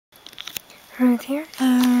right here,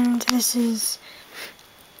 and this is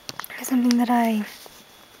something that I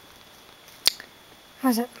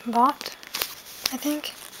bought, I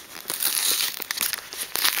think.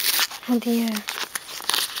 And the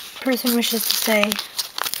person wishes to say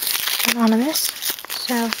anonymous,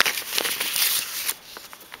 so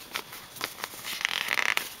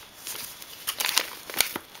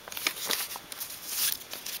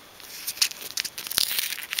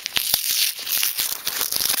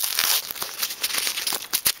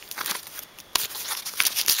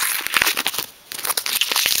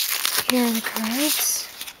here are the cards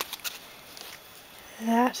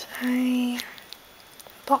that I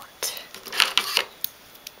bought.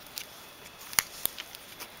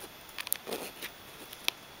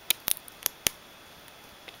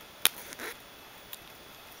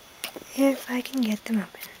 If I can get them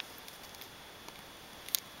open.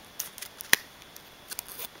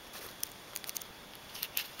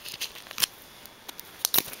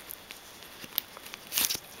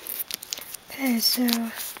 Okay, so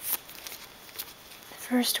the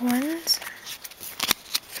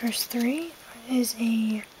first three is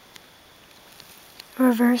a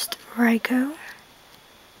reversed Raikou,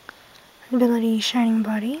 ability Shining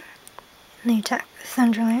Body, and the attack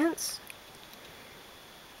Thunder Lance.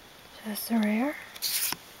 So that's the rare.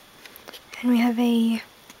 And we have a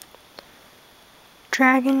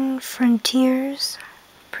Dragon Frontiers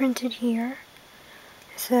printed here.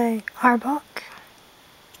 It's a Arbok.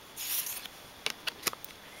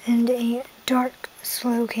 And a Dark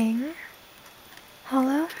Slowking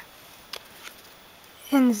holo.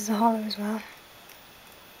 And this is a holo as well.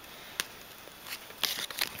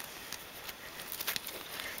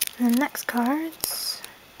 And the next cards.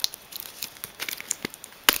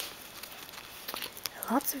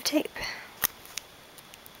 Lots of tape.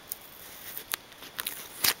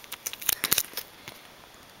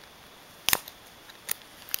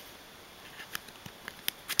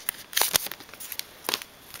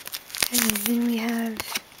 And then we have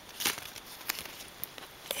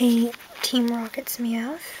a Team Rocket's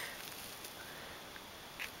Meowth.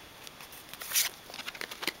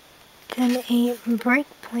 Then a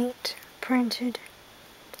Breakpoint printed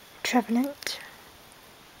Trevenant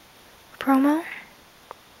promo.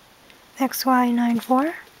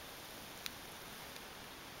 XY94.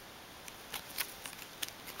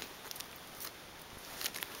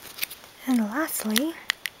 And lastly,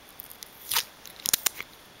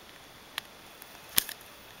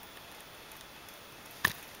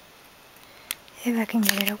 if I can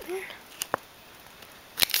get it open,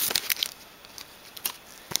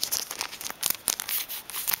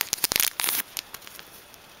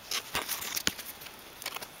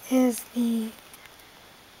 is the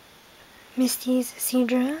Misty's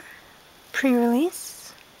Seadra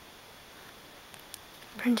pre-release,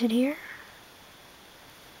 printed here,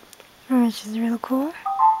 which is really cool.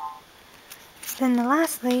 Then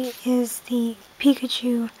lastly is the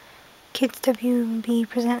Pikachu Kids WB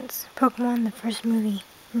Presents Pokemon, the first movie,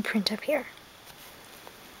 in print up here.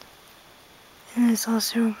 And there's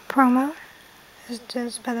also promo,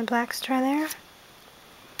 just by the black star there.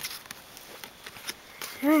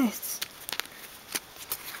 Nice.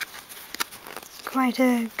 Quite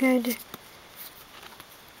a good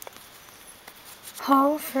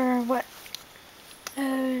haul for what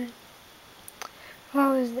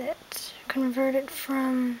was it? Converted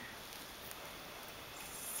from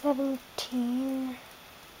 $17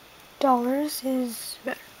 is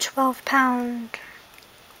about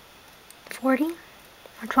 £12.40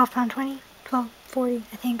 or £12.20, £12.40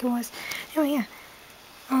 I think it was. Anyway, yeah.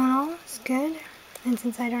 All in all, it's good. And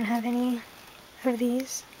since I don't have any of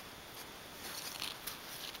these,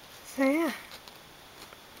 so yeah.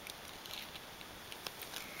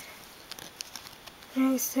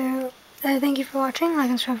 Anyway, so thank you for watching. Like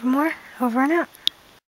and subscribe for more. Over and out.